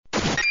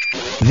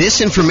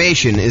This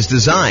information is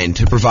designed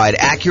to provide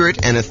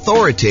accurate and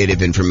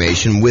authoritative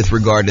information with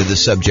regard to the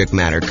subject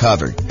matter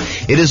covered.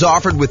 It is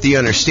offered with the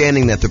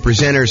understanding that the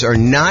presenters are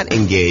not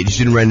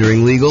engaged in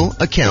rendering legal,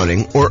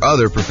 accounting, or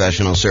other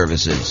professional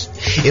services.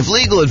 If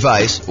legal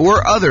advice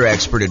or other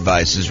expert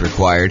advice is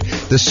required,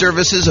 the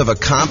services of a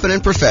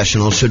competent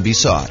professional should be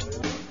sought.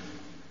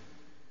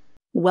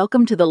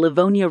 Welcome to the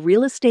Livonia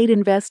Real Estate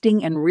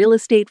Investing and Real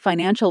Estate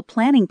Financial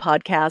Planning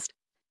Podcast.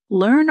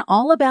 Learn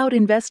all about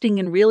investing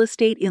in real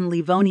estate in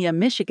Livonia,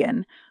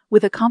 Michigan,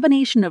 with a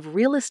combination of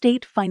real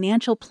estate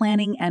financial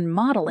planning and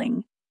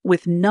modeling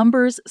with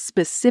numbers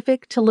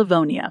specific to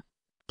Livonia,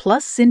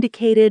 plus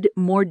syndicated,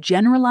 more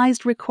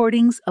generalized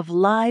recordings of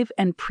live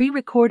and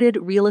pre-recorded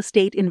real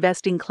estate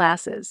investing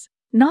classes,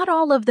 not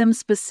all of them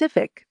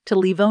specific to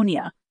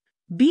Livonia.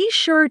 Be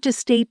sure to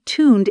stay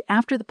tuned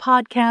after the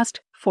podcast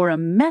for a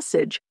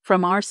message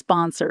from our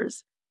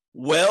sponsors.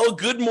 Well,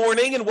 good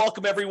morning and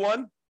welcome,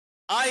 everyone.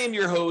 I am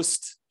your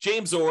host,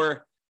 James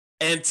Orr,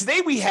 and today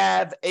we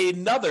have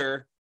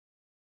another,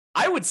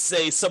 I would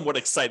say, somewhat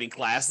exciting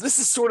class. This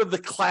is sort of the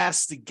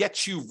class to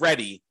get you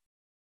ready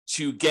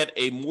to get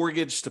a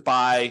mortgage to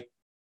buy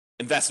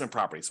investment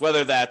properties,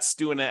 whether that's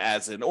doing it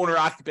as an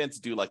owner-occupant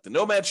to do like the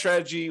nomad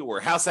strategy or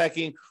house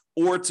hacking,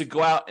 or to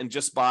go out and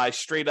just buy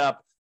straight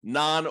up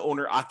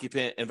non-owner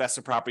occupant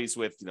investment properties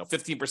with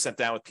 15%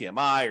 down with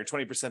PMI, or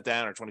 20%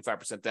 down, or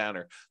 25% down,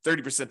 or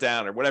 30%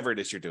 down, or whatever it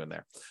is you're doing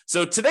there.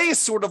 So today is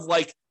sort of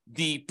like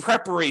the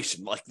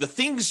preparation, like the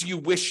things you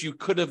wish you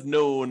could have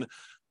known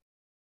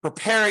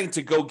preparing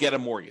to go get a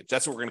mortgage.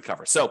 That's what we're going to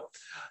cover. So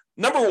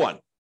number one,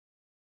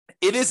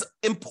 it is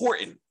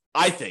important,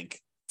 I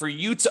think, for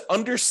you to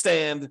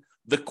understand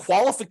the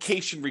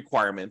qualification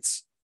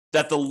requirements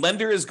that the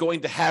lender is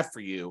going to have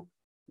for you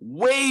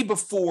way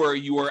before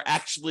you are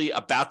actually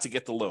about to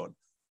get the loan.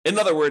 In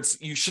other words,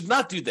 you should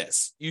not do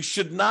this. You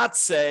should not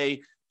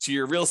say to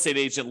your real estate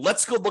agent,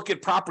 let's go look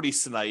at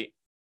properties tonight,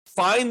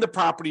 find the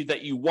property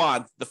that you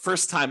want the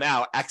first time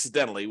out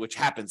accidentally, which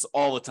happens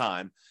all the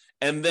time,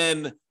 and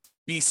then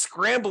be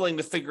scrambling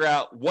to figure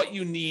out what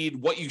you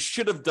need, what you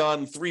should have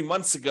done 3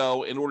 months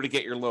ago in order to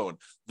get your loan.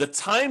 The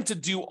time to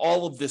do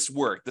all of this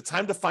work, the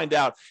time to find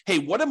out, hey,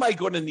 what am I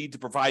going to need to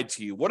provide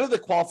to you? What are the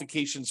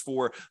qualifications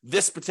for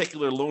this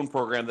particular loan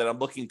program that I'm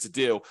looking to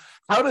do?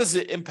 How does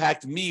it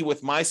impact me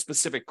with my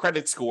specific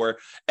credit score?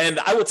 And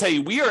I will tell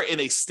you, we are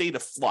in a state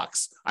of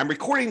flux. I'm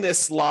recording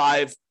this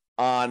live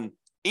on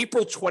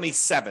April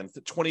 27th,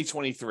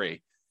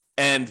 2023.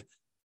 And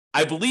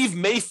I believe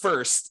May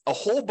 1st, a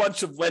whole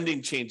bunch of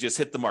lending changes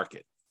hit the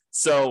market.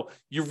 So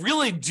you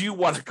really do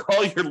want to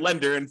call your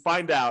lender and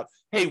find out,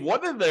 hey,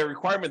 what are the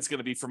requirements going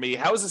to be for me?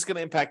 How is this going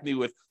to impact me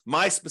with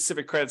my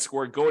specific credit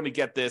score going to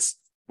get this,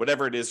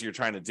 whatever it is you're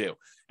trying to do?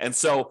 And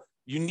so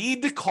you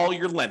need to call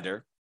your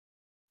lender.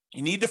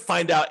 You need to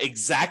find out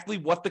exactly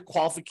what the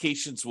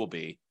qualifications will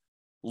be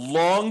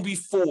long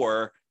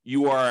before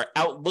you are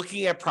out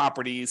looking at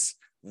properties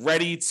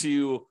ready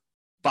to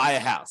buy a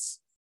house.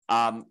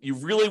 You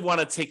really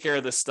want to take care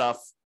of this stuff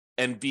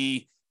and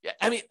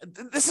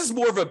this is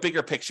more of a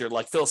bigger picture,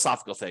 like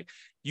philosophical thing.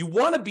 You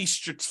want to be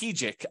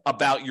strategic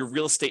about your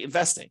real estate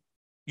investing.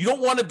 You don't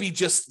want to be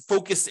just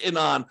focused in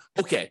on,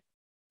 okay,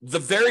 the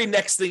very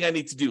next thing I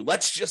need to do,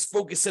 let's just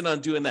focus in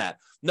on doing that.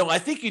 No, I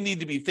think you need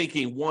to be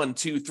thinking 1,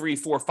 2, 3,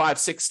 4, 5,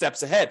 6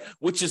 steps ahead,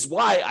 which is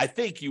why I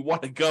think you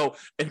want to go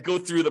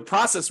through the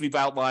process we've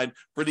outlined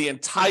for the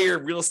entire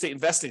real estate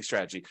investing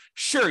strategy.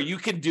 Sure, you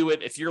can do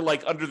it if you're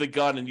like under the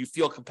gun and you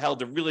feel compelled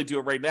to really do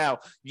it right now.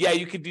 Yeah,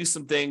 you can do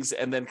some things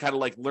and then kind of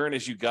like learn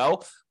as you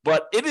go.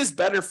 But it is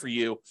better for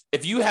you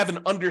if you have an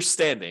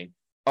understanding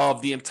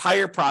of the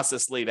entire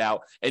process laid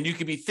out and you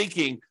can be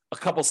thinking a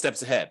couple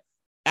steps ahead.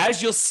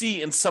 As you'll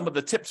see in some of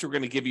the tips we're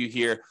going to give you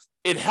here,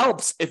 it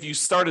helps if you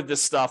started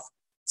this stuff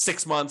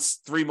 6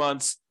 months, 3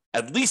 months,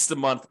 at least a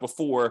month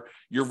before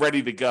you're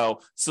ready to go,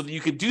 so that you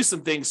can do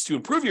some things to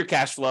improve your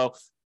cash flow,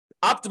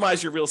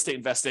 optimize your real estate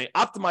investing,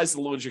 optimize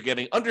the loans you're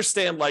getting,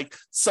 understand like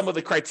some of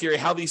the criteria,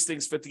 how these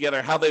things fit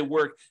together, how they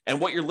work, and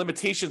what your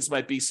limitations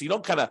might be, so you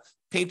don't kind of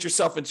paint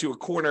yourself into a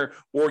corner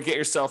or get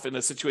yourself in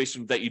a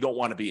situation that you don't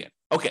want to be in.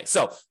 Okay,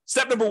 so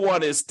step number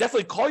one is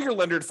definitely call your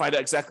lender to find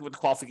out exactly what the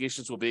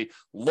qualifications will be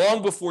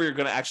long before you're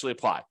going to actually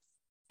apply.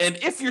 And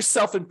if you're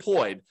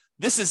self-employed,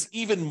 this is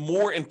even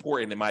more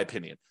important, in my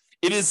opinion.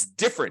 It is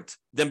different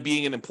than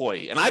being an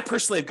employee. And I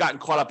personally have gotten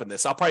caught up in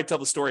this. I'll probably tell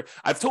the story.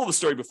 I've told the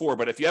story before,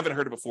 but if you haven't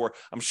heard it before,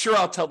 I'm sure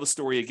I'll tell the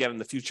story again in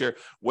the future,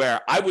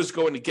 where I was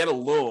going to get a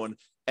loan.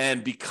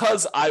 And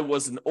because I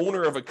was an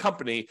owner of a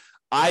company,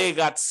 I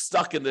got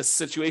stuck in this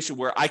situation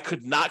where I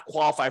could not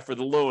qualify for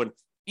the loan,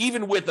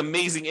 even with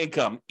amazing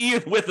income,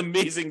 even with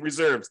amazing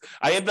reserves.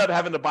 I ended up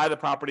having to buy the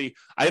property.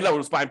 I ended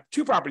up buying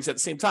 2 properties at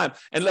the same time.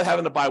 I ended up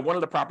having to buy one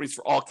of the properties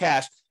for all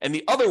cash. And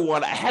the other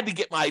one, I had to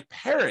get my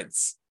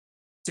parents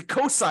to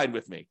co-sign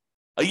with me.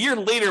 A year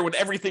later, when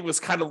everything was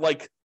kind of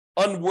like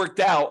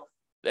unworked out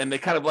and they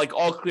kind of like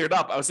all cleared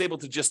up, I was able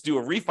to just do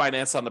a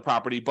refinance on the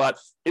property. But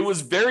it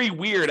was very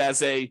weird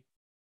as a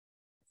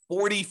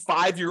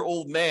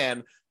 45-year-old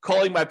man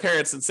calling my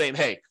parents and saying,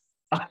 hey,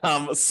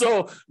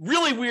 So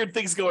really weird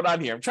things going on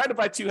here. I'm trying to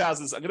buy 2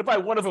 houses. I'm going to buy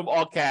one of them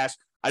all cash.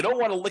 I don't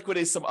want to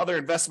liquidate some other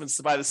investments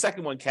to buy the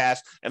second one cash,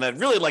 and I'd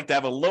really like to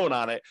have a loan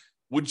on it.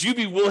 Would you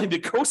be willing to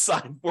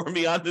co-sign for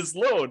me on this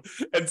loan?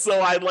 And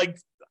so I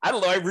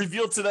don't know, I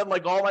revealed to them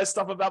like all my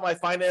stuff about my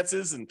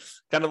finances and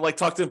kind of like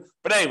talk to them.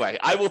 But anyway,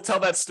 I will tell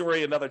that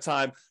story another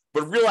time.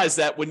 But realize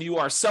that when you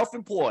are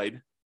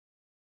self-employed,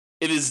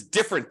 it is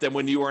different than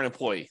when you are an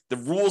employee. The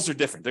rules are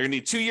different. They're going to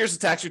need 2 years of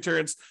tax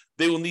returns.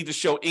 They will need to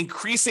show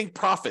increasing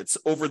profits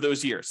over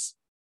those years.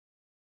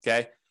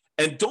 Okay.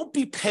 And don't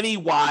be penny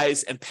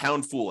wise and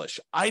pound foolish.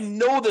 I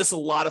know there's a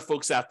lot of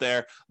folks out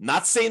there, I'm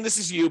not saying this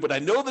is you, but I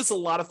know there's a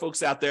lot of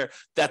folks out there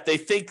that they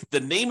think the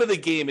name of the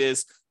game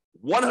is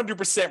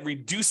 100%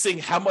 reducing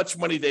how much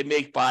money they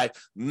make by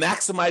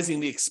maximizing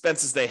the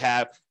expenses they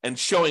have and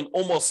showing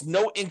almost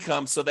no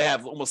income, so they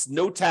have almost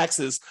no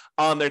taxes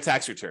on their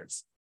tax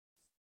returns.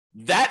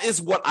 That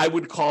is what I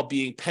would call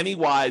being penny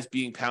wise,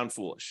 being pound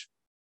foolish.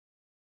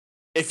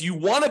 If you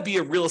want to be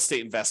a real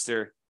estate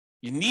investor,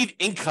 you need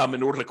income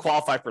in order to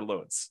qualify for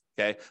loans,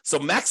 okay? So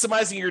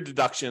maximizing your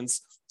deductions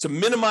to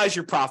minimize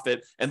your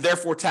profit and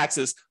therefore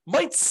taxes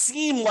might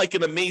seem like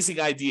an amazing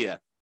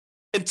idea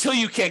until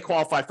you can't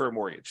qualify for a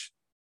mortgage.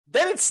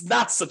 Then it's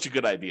not such a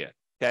good idea,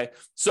 okay?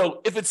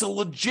 So if it's a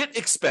legit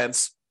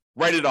expense,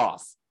 write it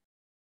off.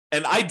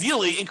 And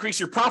ideally,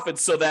 increase your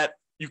profits so that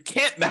you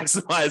can't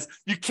maximize,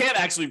 you can't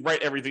actually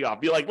write everything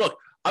off. Be like, look,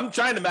 I'm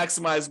trying to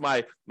maximize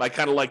my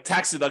kind of like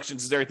tax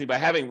deductions and everything by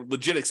having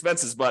legit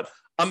expenses, but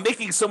I'm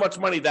making so much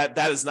money that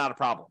that is not a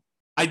problem.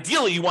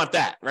 Ideally, you want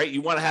that, right?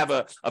 You want to have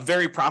a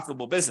very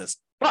profitable business,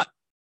 but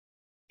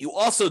you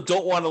also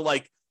don't want to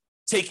like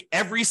take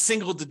every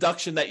single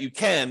deduction that you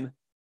can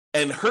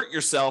and hurt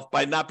yourself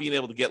by not being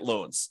able to get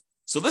loans.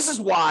 So this is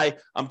why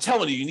I'm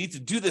telling you, you need to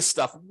do this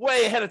stuff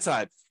way ahead of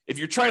time. If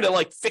you're trying to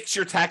like fix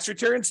your tax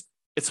returns,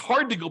 it's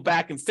hard to go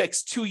back and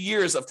fix 2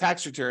 years of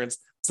tax returns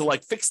to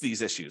like fix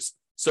these issues.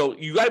 So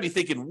you got to be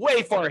thinking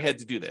way far ahead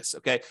to do this,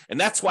 okay? And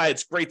that's why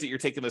it's great that you're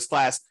taking this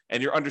class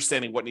and you're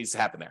understanding what needs to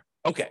happen there.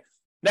 Okay,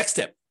 next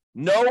tip,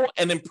 know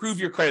and improve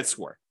your credit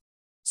score.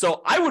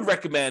 So I would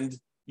recommend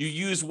you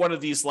use one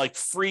of these like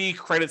free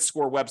credit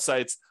score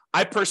websites.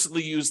 I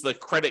personally use the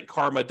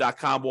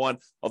creditkarma.com one,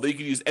 although you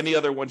can use any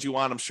other ones you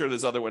want. I'm sure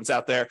there's other ones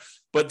out there.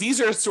 But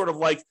these are sort of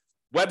like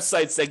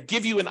websites that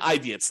give you an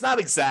idea. It's not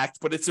exact,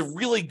 but it's a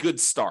really good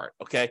start,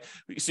 okay?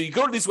 So you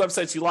go to these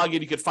websites, you log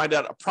in, you can find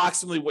out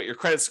approximately what your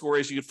credit score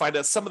is. You can find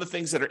out some of the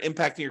things that are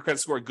impacting your credit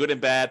score, good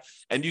and bad,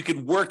 and you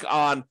can work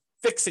on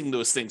fixing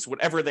those things,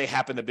 whatever they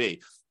happen to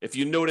be. If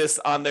you notice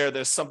on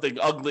there's something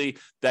ugly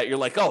that you're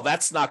like, oh,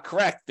 that's not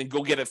correct, then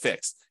go get it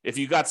fixed. If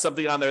you got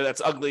something on there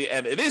that's ugly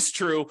and it is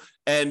true,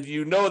 and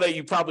you know that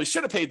you probably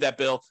should have paid that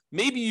bill,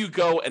 maybe you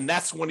go and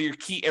that's one of your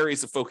key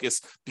areas of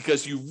focus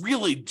because you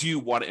really do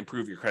want to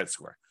improve your credit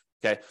score.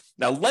 Okay.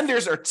 Now,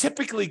 lenders are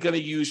typically going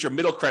to use your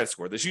middle credit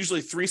score. There's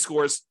usually 3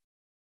 scores.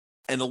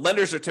 And the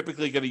lenders are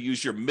typically going to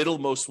use your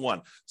middlemost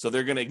one. So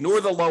they're going to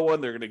ignore the low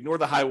one, they're going to ignore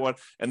the high one,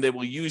 and they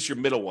will use your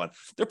middle one.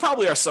 There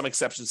probably are some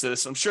exceptions to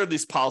this. I'm sure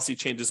these policy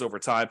changes over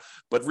time,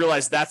 but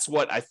realize that's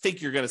what I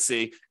think you're going to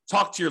see.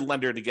 Talk to your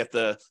lender to get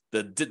the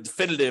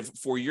definitive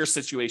for your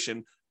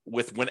situation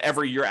with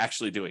whenever you're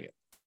actually doing it.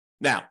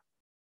 Now,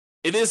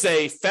 it is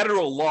a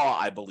federal law,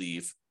 I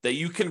believe, that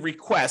you can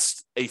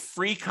request a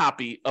free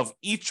copy of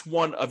each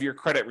one of your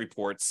credit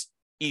reports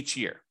each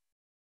year.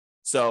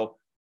 So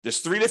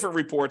there's 3 different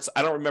reports.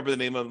 I don't remember the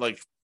name of them, like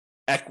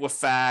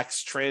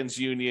Equifax,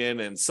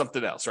 TransUnion, and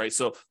something else, right?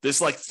 So there's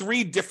like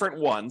 3 different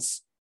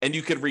ones, and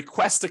you can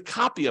request a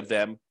copy of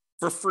them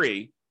for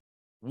free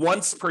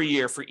once per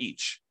year for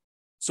each.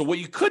 So what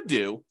you could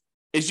do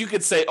is you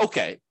could say,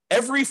 okay,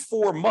 every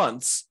 4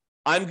 months,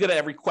 I'm going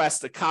to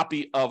request a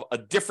copy of a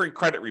different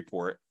credit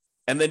report,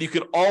 and then you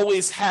could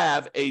always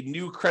have a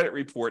new credit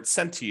report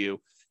sent to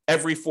you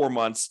every 4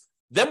 months.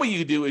 Then what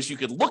you do is you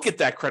could look at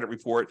that credit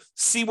report,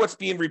 see what's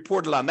being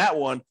reported on that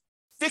one,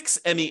 fix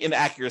any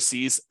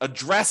inaccuracies,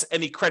 address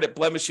any credit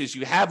blemishes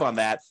you have on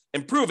that,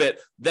 improve it.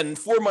 Then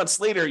 4 months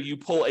later, you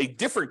pull a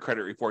different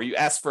credit report. You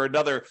ask for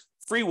another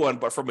free one,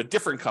 but from a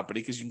different company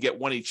because you can get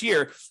one each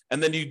year.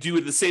 And then you do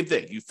the same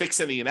thing. You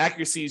fix any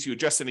inaccuracies, you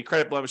address any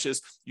credit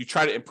blemishes, you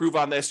try to improve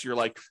on this. You're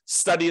like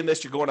studying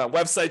this, you're going on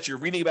websites, you're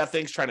reading about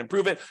things, trying to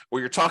improve it, or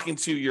you're talking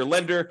to your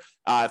lender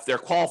if they're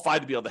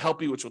qualified to be able to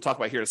help you, which we'll talk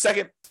about here in a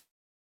second.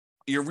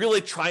 You're really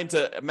trying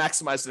to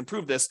maximize and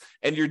improve this,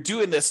 and you're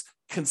doing this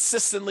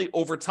consistently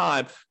over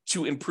time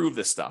to improve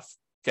this stuff,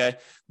 okay?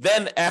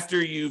 Then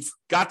after you've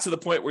got to the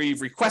point where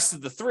you've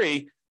requested the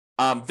 3,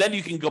 then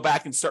you can go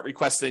back and start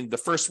requesting the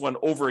first one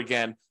over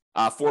again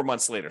 4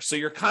 months later. So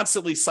you're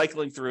constantly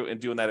cycling through and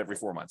doing that every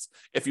 4 months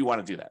if you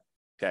want to do that,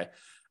 okay?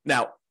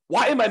 Now,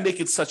 why am I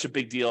making such a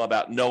big deal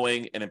about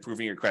knowing and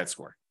improving your credit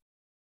score?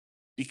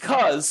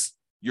 Because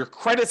your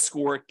credit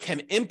score can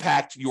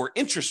impact your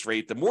interest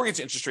rate, the mortgage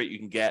interest rate you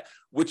can get,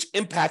 which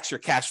impacts your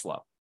cash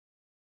flow.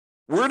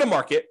 We're in a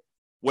market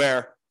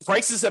where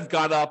prices have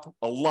gone up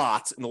a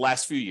lot in the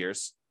last few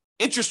years.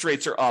 Interest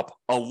rates are up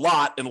a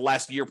lot in the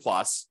last year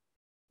plus.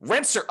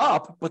 rents are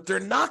up, but they're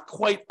not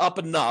quite up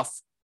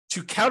enough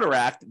to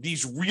counteract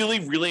these really,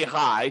 really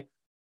high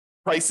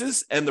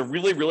prices and the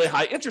really, really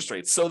high interest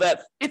rates, so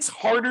that it's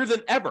harder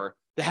than ever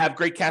to have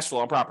great cash flow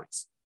on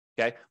properties.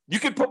 Okay. You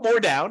can put more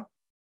down,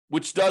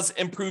 which does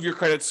improve your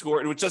credit score,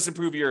 and which does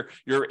improve your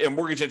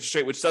mortgage interest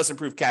rate, which does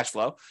improve cash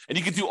flow. And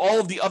you can do all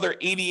of the other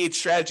 88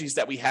 strategies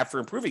that we have for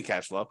improving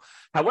cash flow.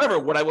 However,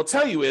 what I will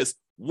tell you is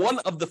one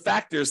of the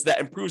factors that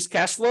improves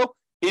cash flow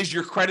is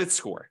your credit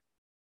score.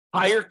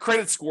 Higher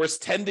credit scores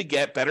tend to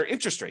get better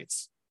interest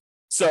rates.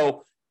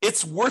 So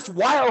it's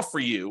worthwhile for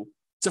you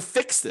to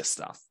fix this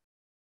stuff,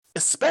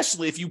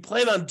 especially if you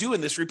plan on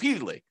doing this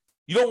repeatedly.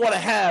 You don't want to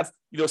have,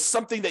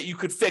 something that you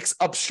could fix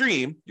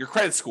upstream, your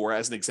credit score,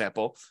 as an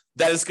example,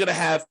 that is going to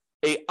have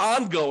an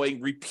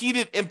ongoing,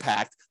 repeated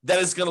impact that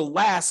is going to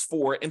last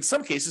for, in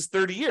some cases,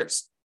 30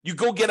 years. You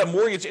go get a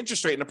mortgage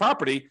interest rate in a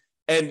property,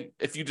 and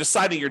if you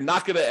decide that you're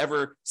not going to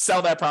ever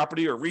sell that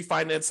property or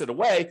refinance it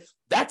away,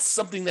 that's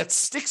something that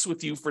sticks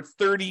with you for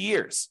 30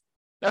 years.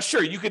 Now,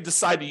 sure, you could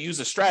decide to use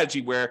a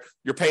strategy where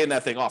you're paying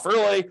that thing off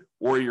early,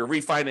 or you're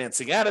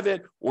refinancing out of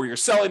it, or you're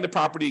selling the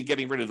property and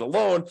getting rid of the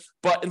loan.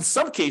 But in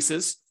some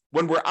cases,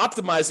 when we're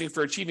optimizing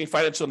for achieving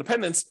financial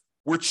independence,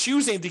 we're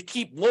choosing to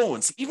keep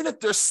loans, even if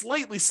they're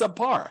slightly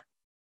subpar.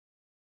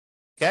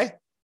 Okay?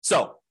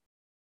 So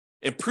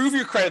improve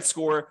your credit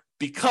score,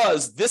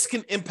 because this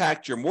can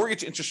impact your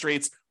mortgage interest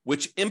rates,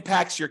 which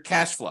impacts your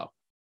cash flow.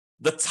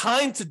 The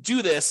time to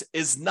do this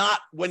is not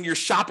when you're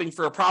shopping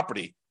for a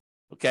property.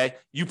 Okay,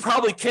 you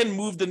probably can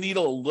move the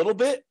needle a little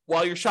bit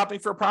while you're shopping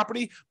for a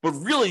property, but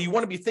really you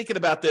want to be thinking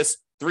about this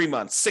 3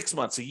 months, 6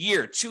 months, a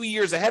year, 2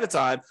 years ahead of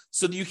time,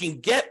 so that you can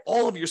get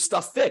all of your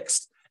stuff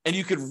fixed and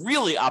you can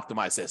really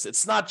optimize this.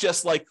 It's not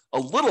just like a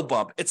little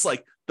bump, it's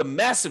like the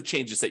massive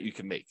changes that you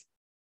can make.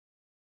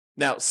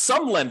 Now,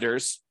 some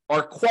lenders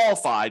are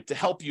qualified to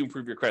help you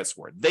improve your credit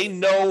score. They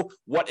know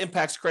what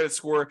impacts credit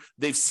score.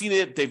 They've seen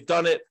it, they've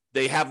done it,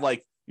 they have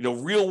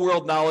real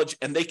world knowledge,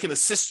 and they can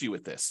assist you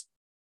with this.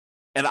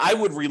 And I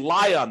would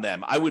rely on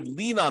them. I would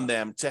lean on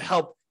them to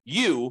help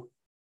you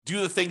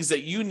do the things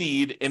that you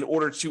need in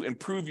order to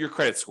improve your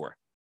credit score.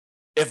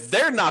 If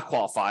they're not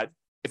qualified,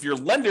 if your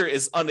lender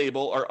is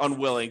unable or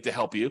unwilling to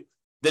help you,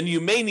 then you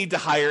may need to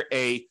hire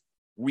a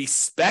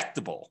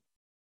respectable,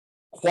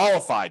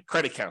 qualified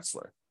credit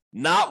counselor,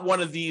 not one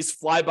of these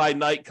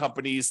fly-by-night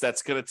companies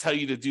that's going to tell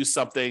you to do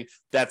something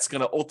that's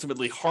going to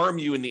ultimately harm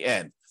you in the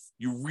end.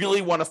 You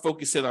really want to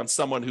focus in on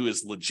someone who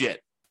is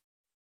legit.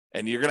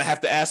 And you're going to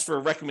have to ask for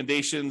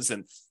recommendations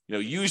and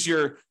use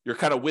your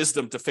kind of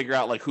wisdom to figure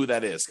out who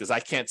that is, because I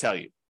can't tell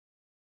you.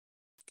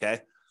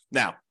 Okay.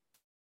 Now,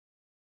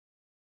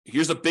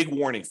 here's a big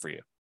warning for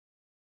you.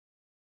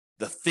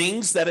 The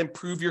things that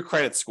improve your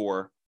credit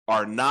score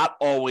are not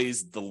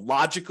always the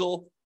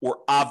logical or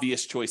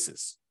obvious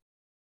choices.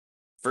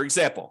 For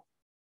example,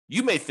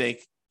 you may think,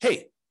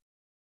 hey,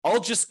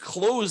 I'll just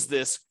close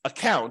this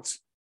account.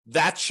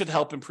 That should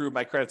help improve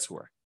my credit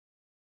score.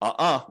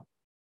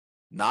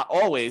 Not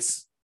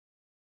always.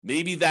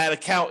 Maybe that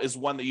account is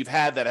one that you've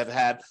had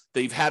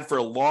for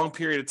a long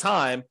period of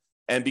time,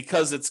 and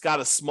because it's got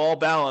a small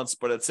balance,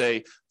 but it's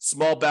a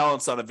small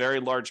balance on a very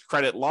large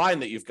credit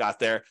line that you've got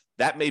there,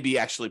 that may be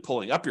actually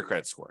pulling up your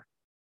credit score.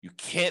 You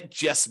can't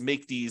just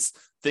make these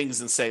things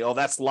and say, oh,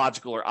 that's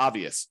logical or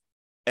obvious.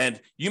 And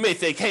you may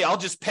think, hey, I'll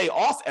just pay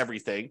off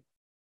everything.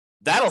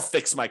 That'll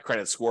fix my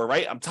credit score,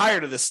 right? I'm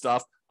tired of this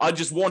stuff. I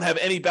just won't have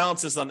any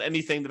balances on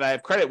anything that I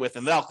have credit with,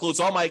 and then I'll close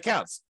all my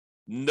accounts.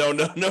 No.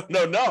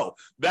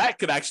 That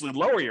could actually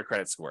lower your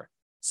credit score.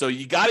 So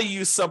you got to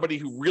use somebody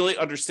who really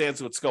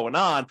understands what's going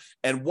on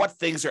and what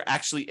things are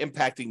actually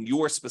impacting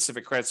your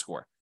specific credit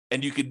score.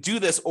 And you can do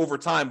this over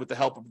time with the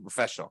help of a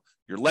professional,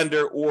 your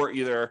lender, or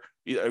either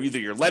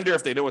your lender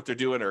if they know what they're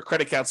doing, or a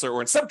credit counselor, or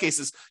in some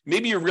cases,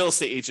 maybe your real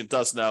estate agent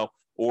does know,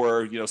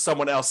 or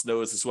someone else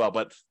knows as well.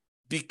 But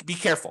be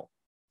careful.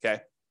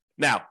 Okay.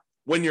 Now,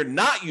 when you're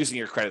not using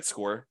your credit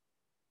score,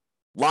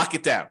 lock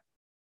it down.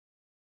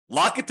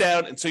 Lock it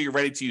down until you're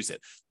ready to use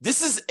it.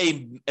 This is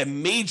a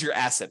major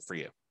asset for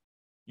you.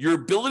 Your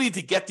ability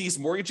to get these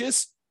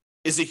mortgages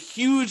is a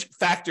huge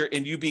factor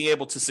in you being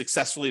able to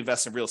successfully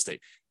invest in real estate.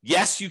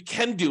 Yes, you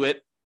can do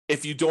it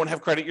if you don't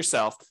have credit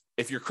yourself,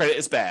 if your credit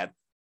is bad,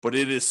 but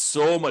it is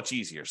so much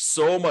easier,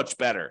 so much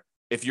better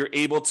if you're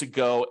able to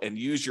go and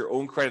use your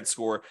own credit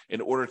score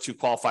in order to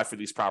qualify for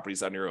these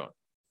properties on your own.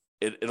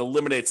 It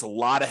eliminates a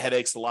lot of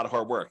headaches, a lot of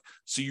hard work.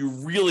 So you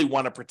really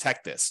want to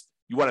protect this.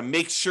 You want to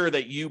make sure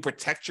that you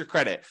protect your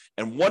credit.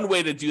 And one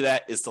way to do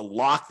that is to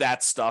lock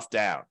that stuff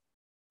down.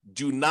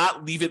 Do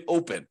not leave it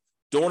open.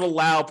 Don't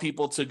allow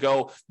people to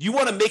go. You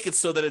want to make it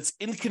so that it's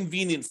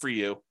inconvenient for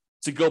you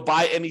to go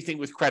buy anything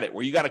with credit,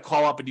 where you got to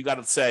call up and you got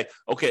to say,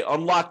 okay,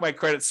 unlock my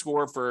credit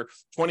score for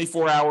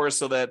 24 hours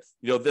so that,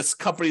 this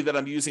company that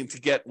I'm using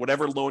to get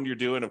whatever loan you're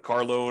doing, a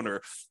car loan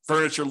or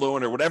furniture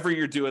loan or whatever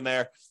you're doing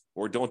there,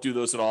 or don't do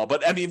those at all.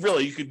 But I mean,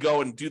 really, you could go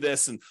and do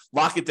this and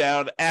lock it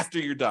down after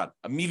you're done.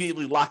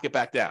 Immediately lock it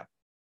back down.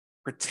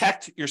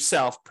 Protect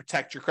yourself,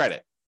 protect your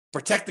credit,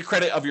 protect the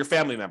credit of your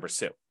family members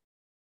too.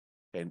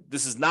 And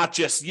this is not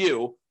just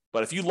you,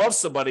 But if you love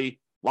somebody,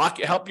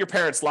 help your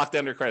parents lock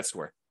down their credit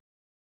score,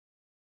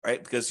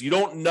 right? Because you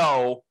don't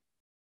know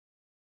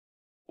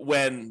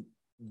when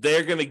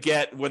they're going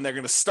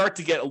to start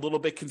to get a little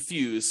bit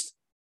confused,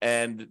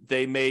 and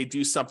they may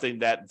do something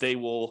that they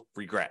will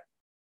regret.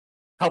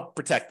 Help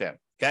protect them,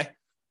 okay?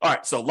 All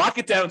right, so lock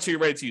it down until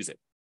you're ready to use it.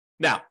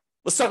 Now,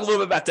 let's talk a little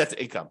bit about debt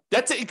to income.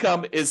 Debt to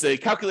income is a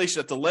calculation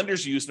that the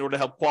lenders use in order to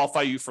help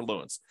qualify you for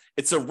loans.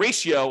 It's a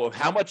ratio of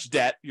how much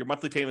debt, your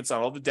monthly payments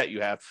on all the debt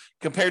you have,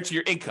 compared to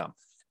your income.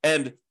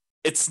 And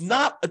it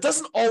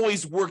doesn't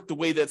always work the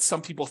way that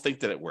some people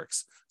think that it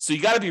works. So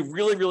you got to be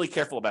really, really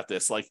careful about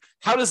this. Like,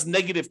 how does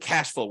negative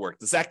cash flow work?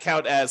 Does that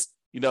count as,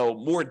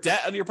 more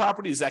debt on your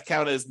property? Does that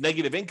count as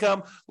negative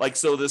income?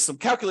 So there's some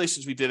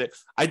calculations we did it.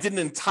 I did an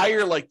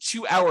entire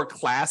 2-hour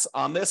class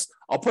on this.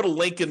 I'll put a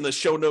link in the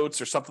show notes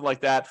or something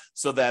like that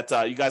so that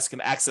you guys can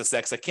access that,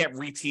 because I can't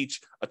reteach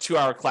a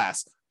 2-hour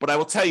class. But I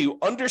will tell you,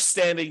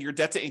 understanding your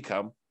debt to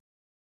income,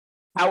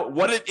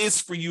 what it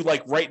is for you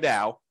right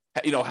now,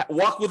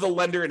 walk with a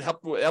lender and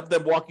help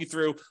them walk you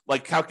through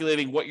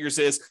calculating what yours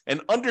is,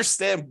 and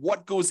understand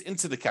what goes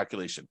into the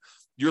calculation.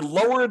 Your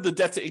lower the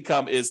debt to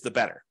income is, the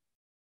better.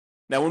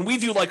 Now, when we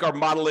do our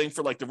modeling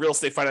for the real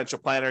estate financial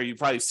planner, you've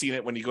probably seen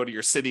it when you go to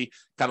your city,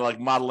 kind of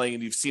modeling,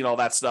 and you've seen all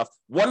that stuff.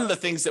 One of the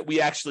things that we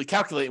actually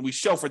calculate and we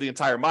show for the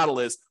entire model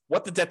is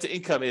what the debt to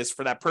income is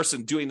for that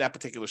person doing that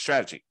particular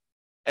strategy.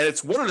 And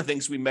it's one of the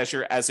things we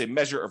measure as a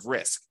measure of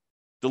risk.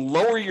 The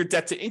lower your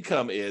debt to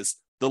income is,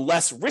 the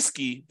less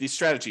risky the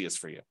strategy is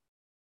for you.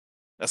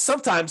 Now,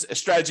 sometimes a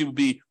strategy would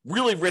be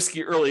really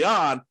risky early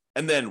on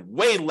and then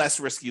way less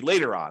risky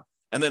later on.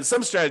 And then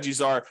some strategies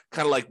are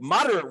kind of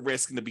moderate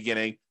risk in the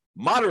beginning,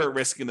 moderate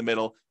risk in the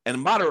middle,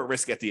 and moderate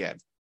risk at the end.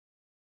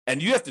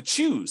 And you have to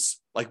choose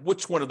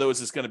which one of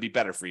those is going to be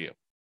better for you.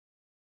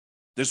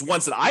 There's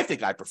ones that I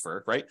think I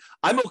prefer, right?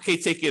 I'm okay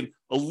taking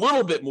a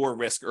little bit more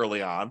risk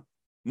early on,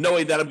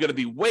 knowing that I'm going to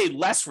be way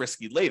less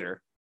risky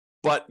later.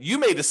 But you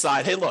may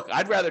decide, hey, look,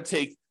 I'd rather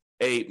take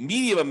a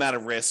medium amount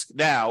of risk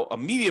now, a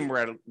medium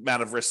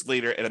amount of risk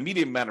later, and a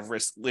medium amount of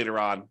risk later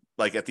on,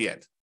 at the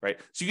end, right?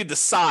 So you can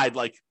decide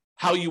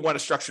how you want to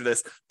structure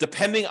this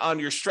depending on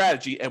your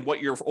strategy and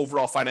what your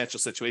overall financial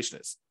situation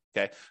is,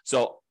 okay?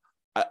 So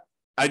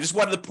I just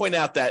wanted to point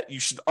out that you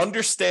should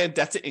understand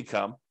debt to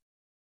income,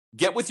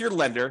 get with your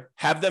lender,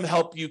 have them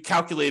help you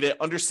calculate it,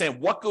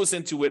 understand what goes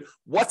into it,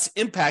 what's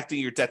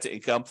impacting your debt to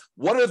income,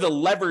 what are the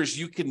levers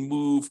you can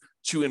move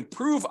to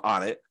improve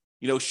on it.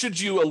 Should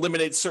you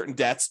eliminate certain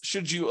debts?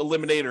 Should you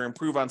eliminate or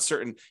improve on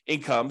certain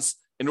incomes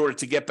in order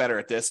to get better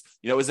at this?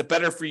 Is it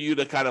better for you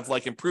to kind of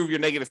improve your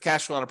negative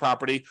cash flow on a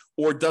property,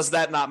 or does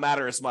that not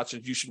matter as much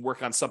and you should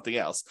work on something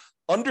else?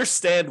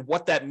 Understand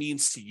what that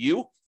means to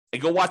you,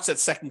 and go watch that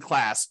second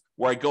class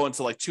where I go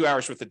into 2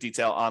 hours worth of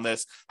detail on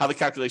this, how the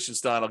calculation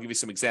is done. I'll give you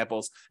some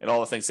examples and all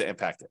the things that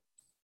impact it.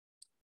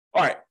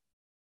 All right.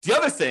 The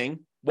other thing,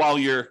 while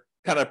you're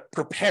kind of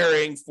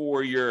preparing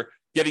for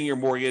getting your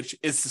mortgage,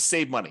 is to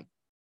save money.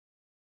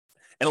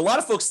 And a lot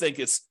of folks think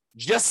it's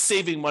just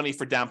saving money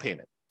for down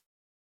payment.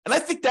 And I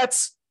think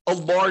that's a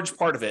large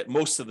part of it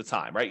most of the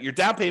time, right? Your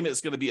down payment is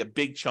going to be a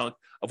big chunk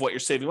of what you're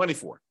saving money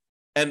for.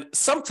 And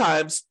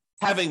sometimes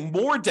having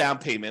more down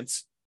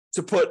payments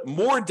to put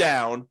more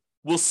down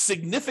will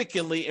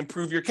significantly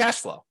improve your cash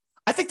flow.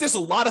 I think there's a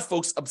lot of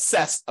folks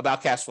obsessed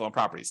about cash flow on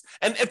properties,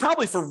 and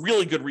probably for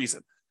really good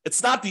reason.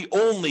 It's not the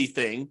only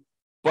thing,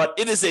 but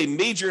it is a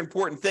major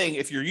important thing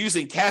if you're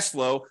using cash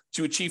flow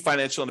to achieve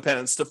financial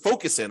independence, to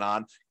focus in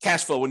on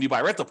cash flow when you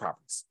buy rental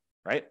properties,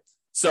 right?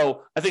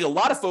 So I think a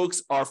lot of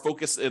folks are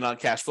focused in on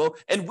cash flow,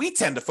 and we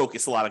tend to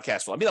focus a lot on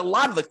cash flow. I mean, a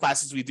lot of the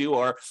classes we do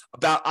are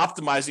about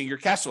optimizing your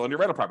cash flow on your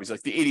rental properties,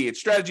 like the 88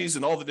 strategies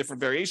and all the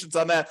different variations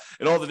on that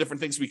and all the different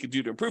things we could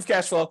do to improve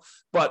cash flow.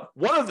 But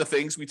one of the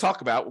things we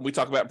talk about when we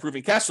talk about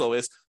improving cash flow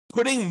is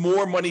putting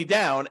more money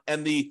down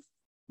and the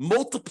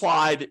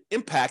multiplied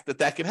impact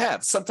that can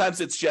have.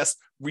 Sometimes it's just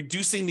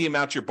reducing the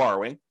amount you're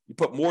borrowing. You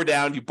put more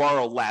down, you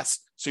borrow less,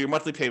 so your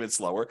monthly payment's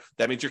lower.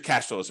 That means your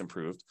cash flow is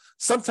improved.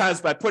 Sometimes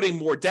by putting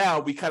more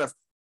down, we kind of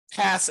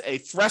pass a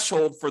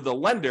threshold for the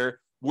lender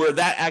where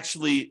that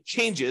actually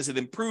changes. It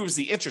improves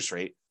the interest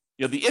rate.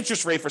 The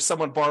interest rate for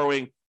someone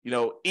borrowing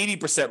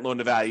 80% loan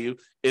to value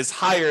is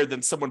higher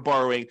than someone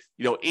borrowing,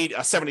 a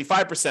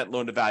 75%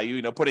 loan to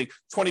value, putting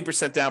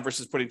 20% down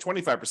versus putting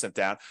 25%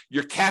 down.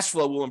 Your cash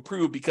flow will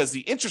improve because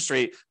the interest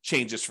rate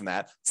changes from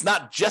that. It's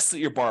not just that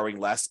you're borrowing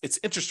less, it's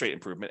interest rate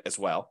improvement as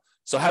well.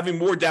 So having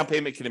more down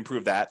payment can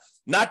improve that.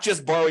 Not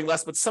just borrowing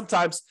less, but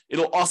sometimes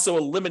it'll also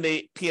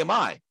eliminate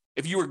PMI.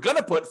 If you were going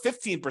to put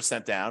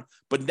 15% down,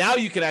 but now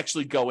you can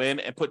actually go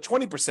in and put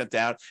 20%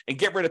 down and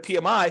get rid of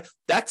PMI,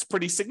 that's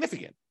pretty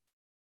significant.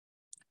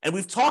 And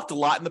we've talked a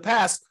lot in the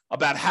past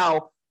about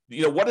how,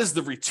 what is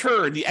the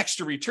return, the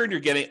extra return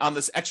you're getting on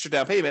this extra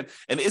down payment,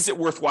 and is it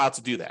worthwhile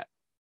to do that?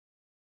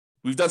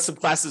 We've done some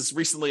classes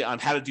recently on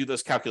how to do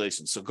those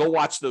calculations, so go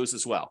watch those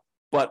as well.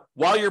 But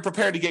while you're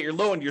prepared to get your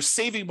loan, you're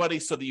saving money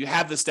so that you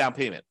have this down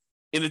payment.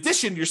 In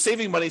addition, you're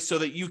saving money so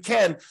that you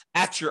can,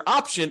 at your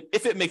option,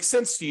 if it makes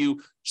sense to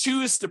you,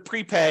 choose to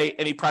prepay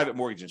any private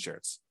mortgage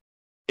insurance.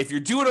 if you're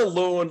doing a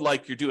loan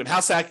like you're doing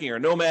house hacking or a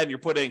nomad, and you're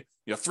putting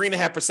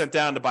 3.5%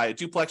 down to buy a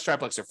duplex,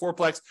 triplex, or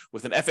fourplex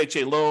with an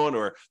FHA loan,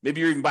 or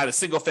maybe you're even buying a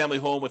single family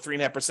home with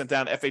 3.5%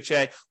 down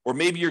FHA, or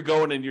maybe you're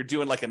going and you're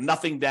doing like a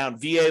nothing down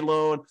VA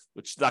loan,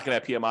 which is not going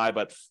to have PMI,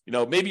 but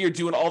maybe you're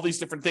doing all these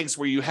different things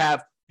where you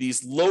have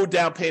these low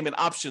down payment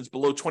options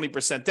below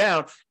 20%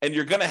 down, and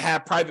you're going to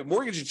have private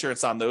mortgage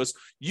insurance on those.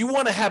 You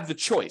want to have the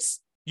choice.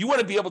 You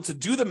want to be able to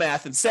do the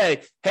math and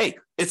say, hey,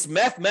 it's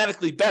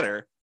mathematically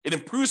better. It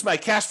improves my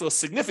cash flow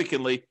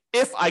significantly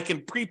if I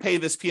can prepay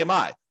this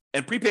PMI.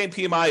 And prepaying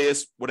PMI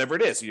is whatever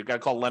it is. You've got to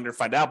call a lender and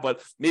find out,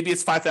 but maybe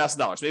it's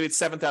 $5,000, maybe it's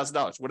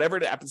 $7,000, whatever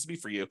it happens to be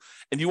for you.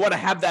 And you want to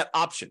have that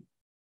option.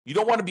 You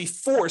don't want to be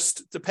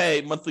forced to pay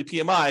monthly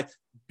PMI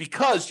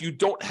because you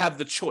don't have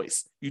the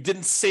choice. You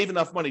didn't save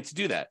enough money to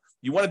do that.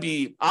 You want to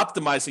be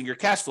optimizing your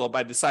cash flow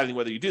by deciding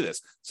whether you do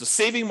this. So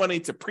saving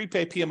money to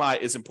prepay PMI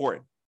is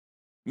important.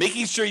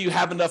 Making sure you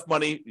have enough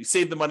money, you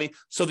save the money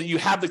so that you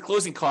have the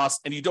closing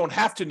costs and you don't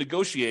have to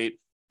negotiate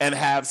and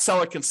have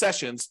seller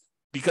concessions,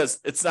 because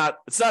it's not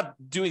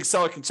doing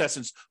seller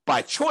concessions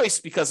by choice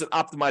because it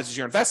optimizes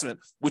your investment,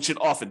 which it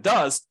often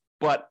does,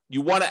 but you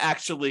want to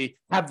actually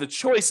have the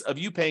choice of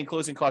you paying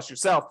closing costs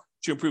yourself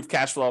to improve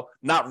cash flow,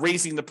 not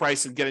raising the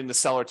price and getting the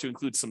seller to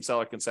include some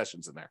seller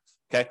concessions in there.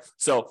 Okay,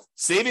 so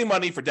saving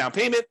money for down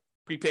payment,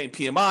 prepaying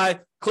PMI,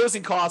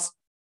 closing costs,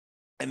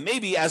 and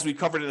maybe, as we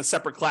covered in a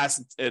separate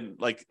class and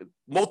like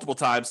multiple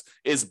times,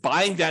 is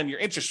buying down your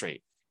interest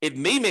rate. It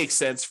may make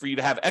sense for you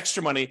to have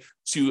extra money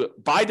to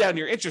buy down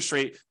your interest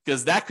rate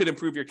because that could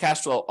improve your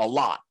cash flow a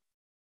lot.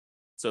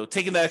 So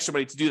taking that extra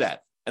money to do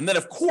that. And then,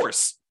 of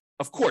course,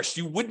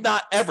 you would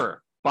not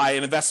ever buy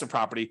an investment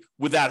property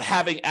without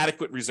having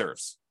adequate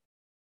reserves.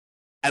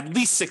 At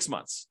least 6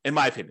 months, in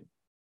my opinion.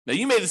 Now,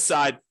 you may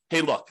decide,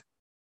 hey, look,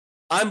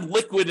 I'm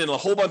liquid in a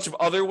whole bunch of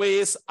other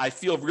ways. I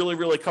feel really,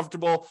 really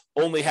comfortable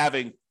only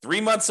having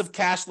 3 months of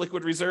cash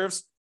liquid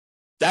reserves.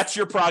 That's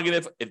your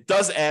prerogative. It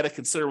does add a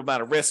considerable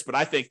amount of risk, but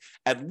I think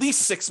at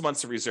least 6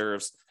 months of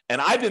reserves.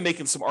 And I've been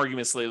making some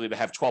arguments lately to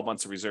have 12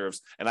 months of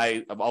reserves. And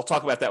I'll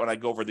talk about that when I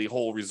go over the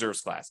whole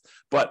reserves class.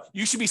 But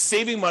you should be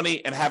saving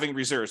money and having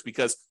reserves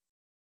because,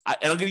 and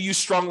I'm going to use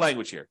strong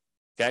language here,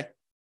 okay?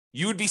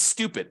 You would be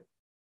stupid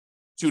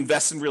to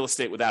invest in real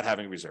estate without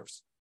having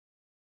reserves,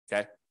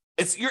 okay?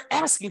 You're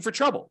asking for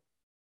trouble.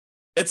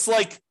 It's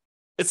like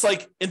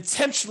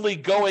intentionally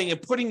going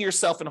and putting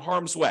yourself in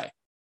harm's way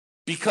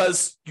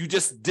because you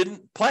just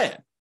didn't plan.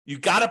 You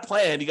got to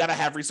plan. You got to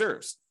have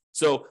reserves.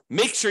 So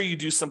make sure you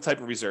do some type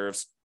of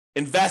reserves,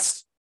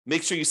 invest,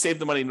 make sure you save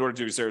the money in order to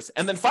do reserves.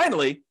 And then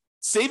finally,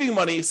 saving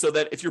money so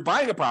that if you're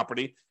buying a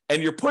property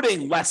and you're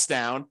putting less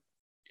down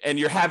and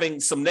you're having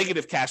some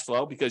negative cash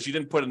flow because you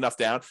didn't put enough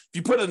down. If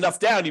you put enough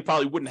down, you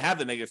probably wouldn't have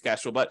the negative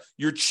cash flow, but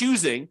you're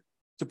choosing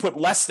to put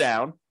less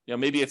down.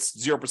 Maybe it's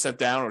 0%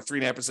 down or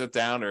 3.5%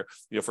 down, or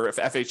for an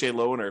FHA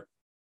loan, or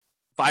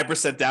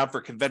 5% down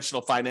for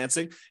conventional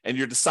financing, and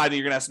you're deciding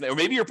you're going to have some, or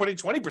maybe you're putting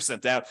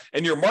 20% down,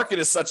 and your market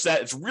is such that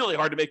it's really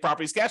hard to make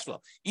properties cash flow,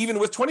 even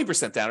with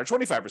 20% down or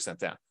 25%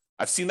 down.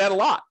 I've seen that a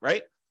lot,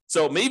 right?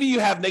 So maybe you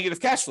have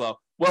negative cash flow.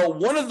 Well,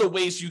 one of the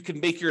ways you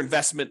can make your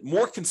investment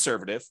more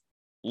conservative,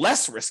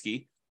 less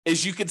risky,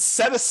 is you can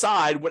set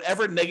aside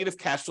whatever negative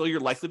cash flow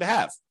you're likely to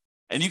have,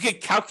 and you can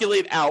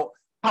calculate out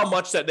how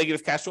much that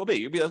negative cash flow will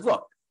be. You'll be like,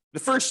 look, the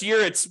first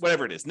year, it's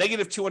whatever it is,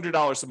 negative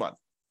 $200 a month.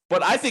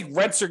 But I think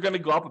rents are going to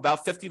go up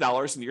about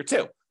 $50 in year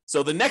two.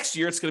 So the next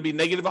year, it's going to be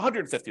negative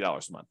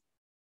 $150 a month.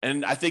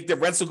 And I think that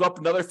rents will go up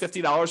another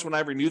 $50 when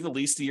I renew the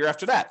lease the year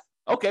after that.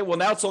 Okay, well,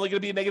 now it's only going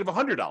to be a negative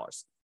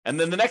 $100. And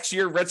then the next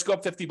year, rents go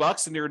up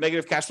 $50 and your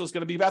negative cash flow is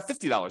going to be about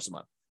 $50 a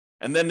month.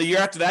 And then the year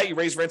after that, you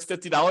raise rents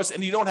 $50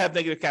 and you don't have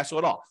negative cash flow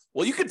at all.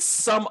 Well, you could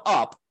sum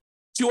up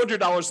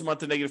 $200 a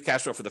month in negative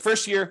cash flow for the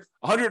first year,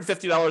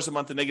 $150 a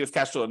month in negative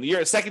cash flow in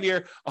the second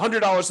year,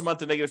 $100 a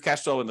month in negative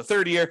cash flow in the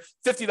third year,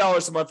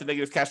 $50 a month in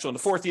negative cash flow in the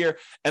fourth year,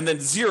 and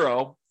then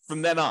zero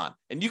from then on.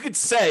 And you could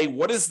say,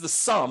 what is the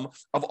sum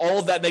of all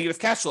of that negative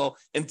cash flow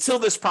until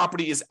this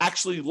property is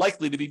actually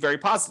likely to be very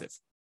positive?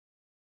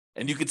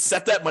 And you could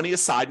set that money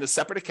aside in a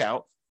separate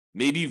account,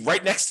 maybe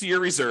right next to your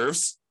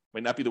reserves,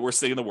 might not be the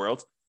worst thing in the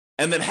world,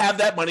 and then have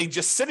that money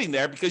just sitting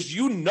there because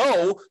you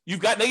know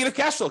you've got negative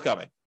cash flow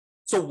coming.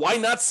 So why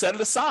not set it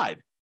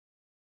aside?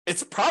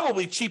 It's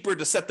probably cheaper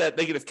to set that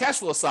negative cash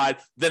flow aside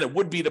than it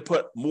would be to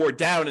put more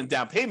down in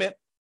down payment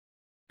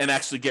and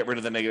actually get rid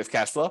of the negative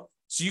cash flow.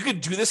 So you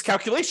could do this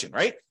calculation,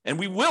 right? And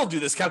we will do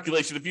this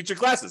calculation in future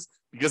classes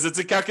because it's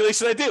a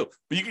calculation I do.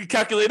 But you can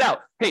calculate out,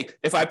 hey,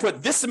 if I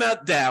put this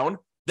amount down,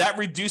 that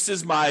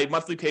reduces my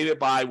monthly payment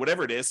by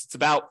whatever it is. It's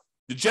about,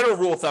 the general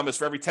rule of thumb is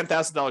for every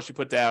 $10,000 you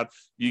put down,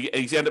 you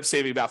end up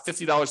saving about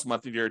 $50 a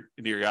month in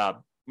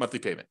your monthly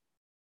payment.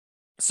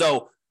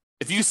 So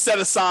if you set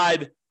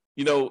aside,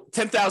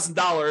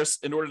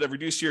 $10,000 in order to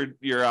reduce your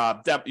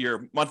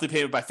monthly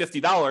payment by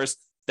 $50,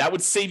 that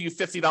would save you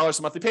 $50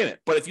 a monthly payment.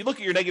 But if you look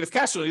at your negative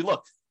cash flow,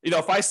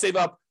 if I save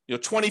up,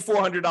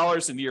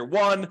 $2,400 in year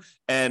one,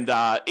 and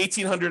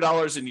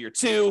 $1,800 in year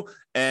two,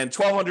 and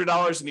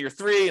 $1,200 in year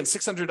three, and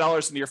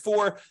 $600 in year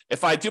four.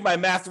 If I do my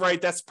math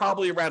right, that's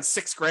probably around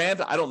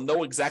 $6,000. I don't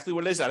know exactly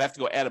what it is. I'd have to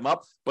go add them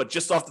up, but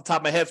just off the top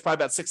of my head, it's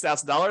probably about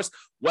 $6,000.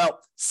 Well,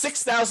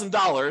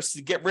 $6,000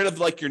 to get rid of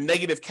like your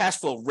negative cash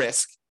flow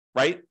risk,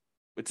 right?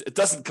 It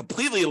doesn't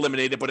completely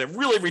eliminate it, but it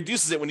really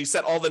reduces it when you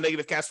set all the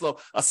negative cash flow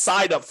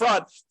aside up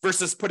front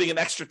versus putting an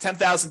extra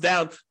 $10,000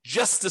 down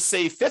just to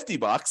save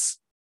 $50.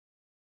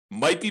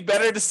 Might be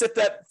better to set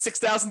that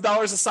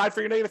 $6,000 aside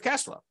for your negative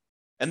cash flow.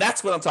 And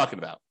that's what I'm talking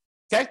about.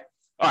 Okay.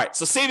 All right.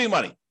 So saving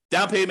money,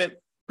 down payment,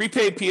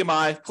 prepaid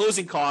PMI,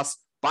 closing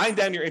costs, buying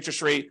down your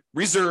interest rate,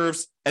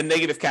 reserves, and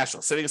negative cash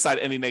flow, setting aside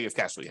any negative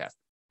cash flow you have.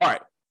 All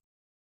right.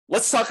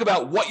 Let's talk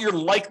about what you're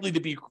likely to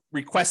be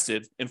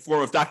requested in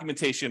form of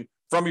documentation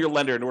from your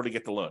lender in order to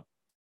get the loan.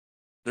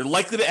 They're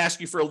likely to ask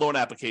you for a loan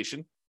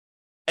application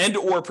and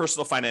or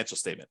personal financial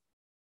statement.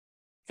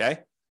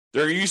 Okay.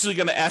 They're usually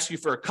going to ask you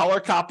for a color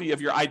copy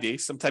of your ID,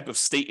 some type of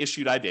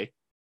state-issued ID,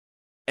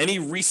 any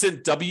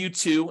recent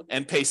W-2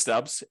 and pay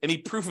stubs, any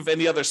proof of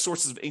any other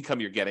sources of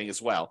income you're getting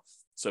as well.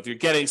 So if you're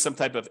getting some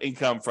type of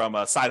income from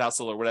a side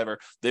hustle or whatever,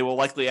 they will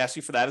likely ask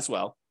you for that as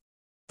well.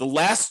 The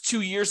last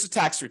 2 years of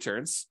tax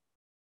returns.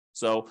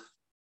 So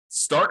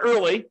start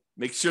early,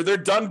 make sure they're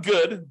done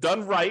good,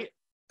 done right,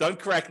 done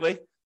correctly,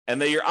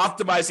 and that you're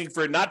optimizing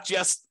for not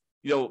just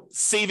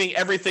saving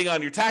everything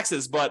on your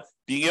taxes, but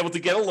being able to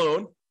get a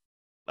loan.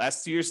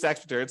 Last 2 years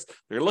tax returns,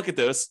 they're going to look at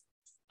those.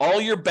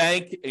 All your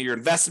bank and your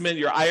investment,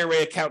 your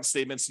IRA account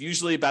statements,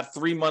 usually about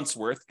 3 months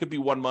worth. Could be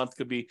 1 month,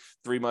 could be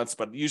 3 months,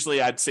 but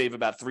usually I'd save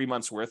about 3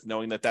 months worth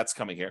knowing that that's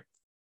coming here.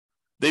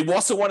 They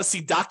also want to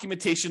see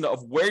documentation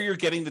of where you're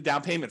getting the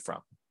down payment from.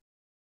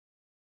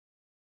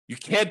 You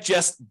can't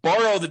just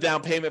borrow the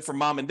down payment from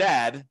mom and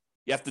dad.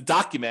 You have to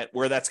document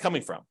where that's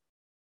coming from.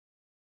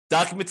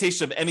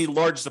 Documentation of any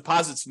large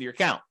deposits in your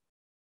account.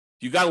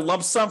 If you got a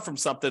lump sum from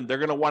something, they're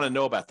going to want to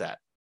know about that.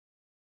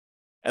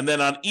 And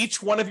then on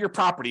each one of your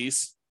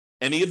properties,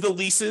 any of the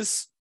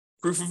leases,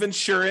 proof of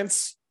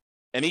insurance,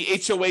 any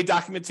HOA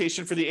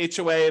documentation for the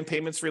HOA and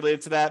payments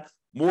related to that,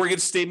 mortgage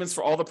statements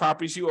for all the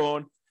properties you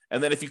own.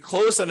 And then if you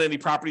close on any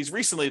properties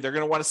recently, they're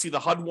going to want to see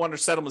the HUD-1 or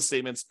settlement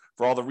statements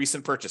for all the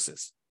recent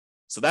purchases.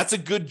 So that's a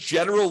good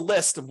general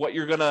list of what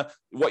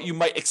you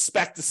might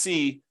expect to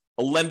see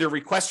a lender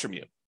request from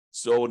you.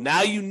 So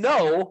now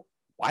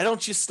why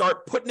don't you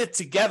start putting it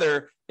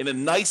together in a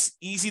nice,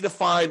 easy to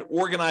find,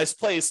 organized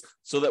place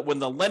so that when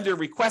the lender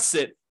requests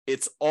it,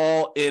 it's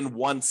all in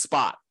one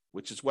spot,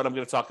 which is what I'm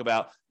going to talk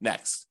about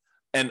next.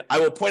 And I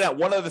will point out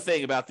one other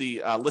thing about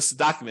the list of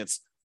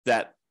documents,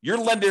 that your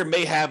lender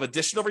may have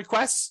additional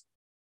requests.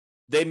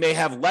 They may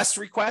have less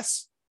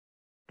requests.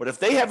 But if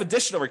they have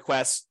additional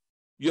requests,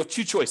 you have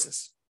two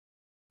choices.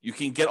 You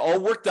can get all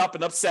worked up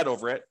and upset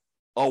over it.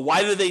 Oh,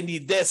 why do they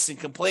need this, and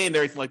complain and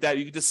everything like that?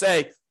 You can just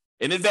say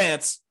in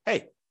advance,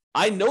 hey,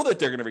 I know that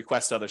they're going to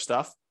request other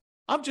stuff.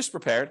 I'm just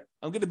prepared.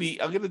 I'm going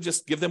to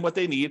just give them what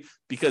they need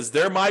because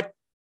they're my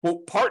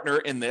quote partner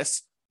in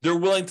this. They're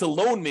willing to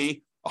loan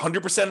me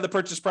 100% of the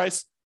purchase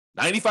price,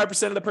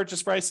 95% of the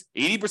purchase price,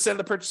 80% of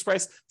the purchase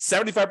price,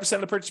 75%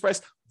 of the purchase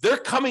price. They're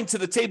coming to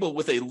the table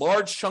with a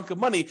large chunk of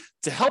money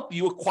to help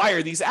you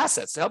acquire these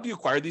assets, to help you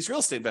acquire these real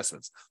estate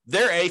investments.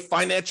 They're a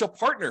financial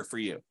partner for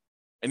you.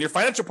 And your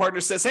financial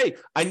partner says, hey,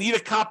 I need a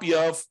copy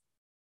of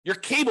your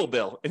cable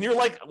bill. And you're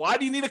like, why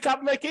do you need a copy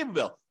of my cable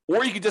bill?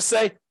 Or you could just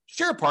say,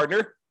 sure,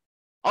 partner,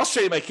 I'll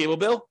show you my cable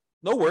bill.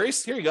 No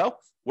worries. Here you go.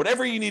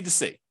 Whatever you need to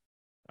see.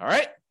 All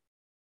right.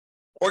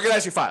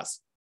 Organize your files.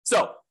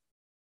 So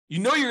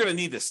you're going to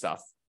need this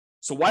stuff.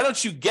 So why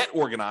don't you get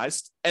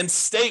organized and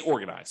stay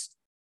organized?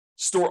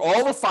 Store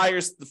all the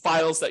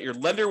files that your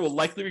lender will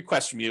likely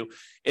request from you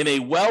in a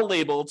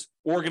well-labeled,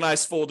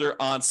 organized folder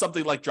on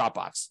something like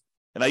Dropbox.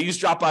 And I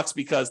use Dropbox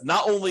because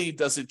not only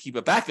does it keep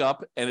a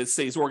backup and it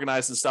stays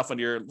organized and stuff on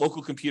your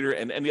local computer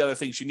and any other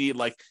things you need,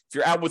 like if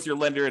you're out with your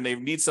lender and they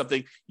need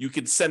something, you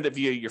can send it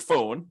via your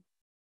phone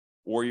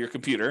or your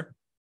computer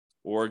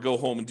or go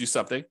home and do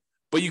something.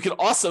 But you can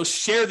also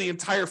share the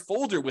entire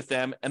folder with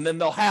them, and then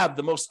they'll have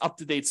the most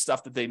up-to-date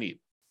stuff that they need.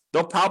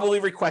 They'll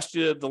probably request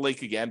you the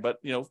link again, but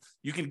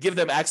you can give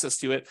them access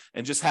to it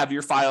and just have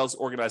your files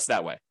organized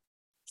that way.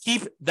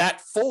 Keep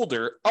that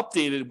folder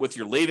updated with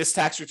your latest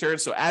tax return.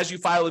 So as you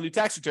file a new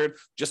tax return,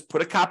 just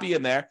put a copy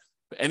in there.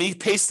 Any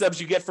pay stubs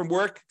you get from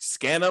work,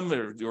 scan them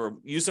or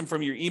use them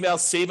from your email,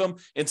 save them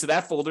into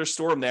that folder,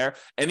 store them there.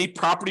 Any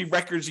property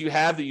records you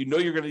have that you're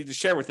going to need to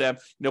share with them,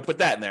 put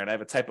that in there. And I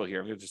have a typo here.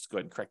 I'm going to just go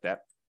ahead and correct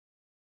that.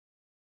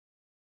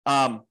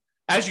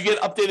 As you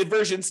get updated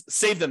versions,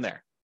 save them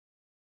there.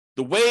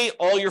 That way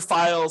all your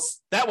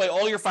files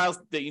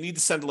that you need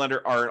to send to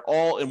lender are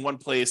all in one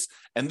place.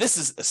 And this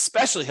is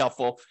especially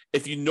helpful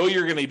if you're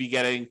going to be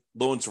getting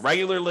loans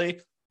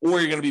regularly, or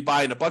you're going to be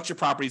buying a bunch of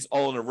properties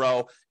all in a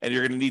row, and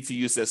you're going to need to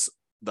use this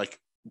like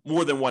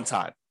more than one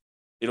time.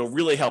 It'll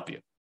really help you.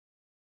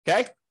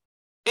 Okay?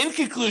 In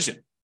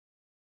conclusion,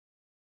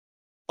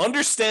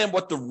 understand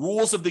what the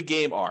rules of the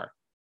game are.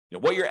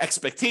 what your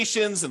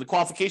expectations and the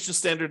qualification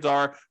standards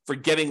are for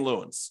getting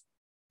loans.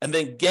 And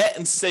then get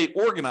and stay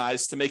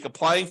organized to make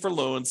applying for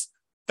loans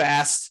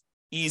fast,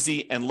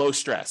 easy, and low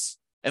stress.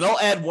 And I'll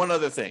add one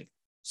other thing.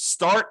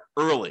 Start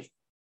early.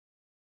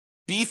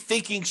 Be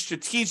thinking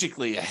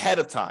strategically ahead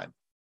of time.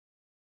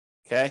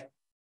 Okay?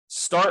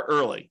 Start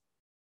early.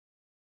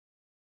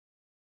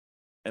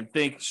 And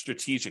think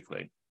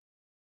strategically.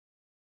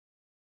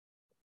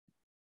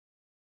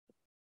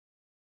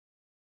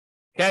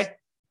 Okay?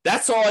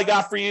 That's all I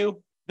got for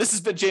you. This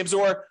has been James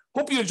Orr.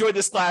 Hope you enjoyed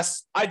this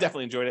class. I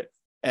definitely enjoyed it.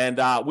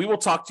 And we will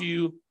talk to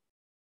you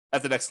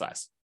at the next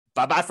class.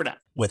 Bye-bye for now.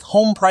 With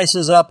home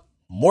prices up,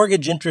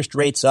 mortgage interest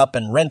rates up,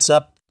 and rents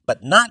up,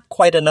 but not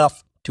quite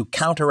enough to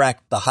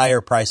counteract the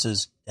higher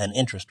prices and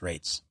interest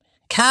rates,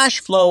 cash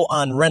flow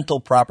on rental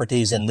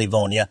properties in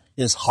Livonia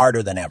is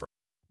harder than ever.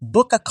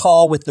 Book a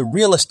call with the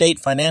Real Estate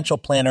Financial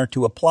Planner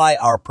to apply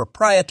our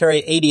proprietary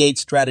 88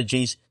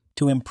 strategies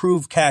to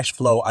improve cash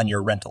flow on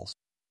your rentals.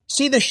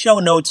 See the show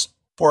notes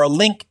for a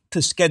link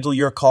to schedule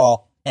your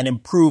call and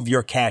improve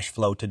your cash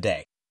flow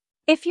today.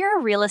 If you're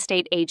a real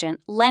estate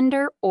agent,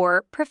 lender,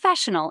 or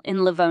professional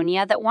in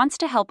Livonia that wants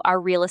to help our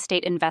real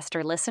estate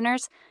investor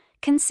listeners,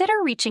 consider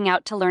reaching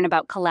out to learn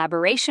about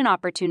collaboration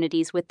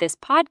opportunities with this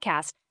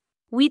podcast.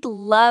 We'd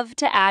love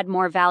to add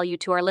more value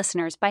to our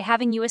listeners by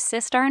having you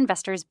assist our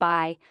investors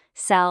buy,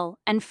 sell,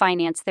 and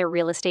finance their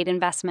real estate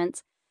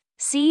investments.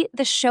 See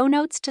the show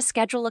notes to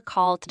schedule a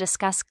call to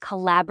discuss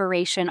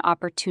collaboration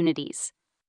opportunities.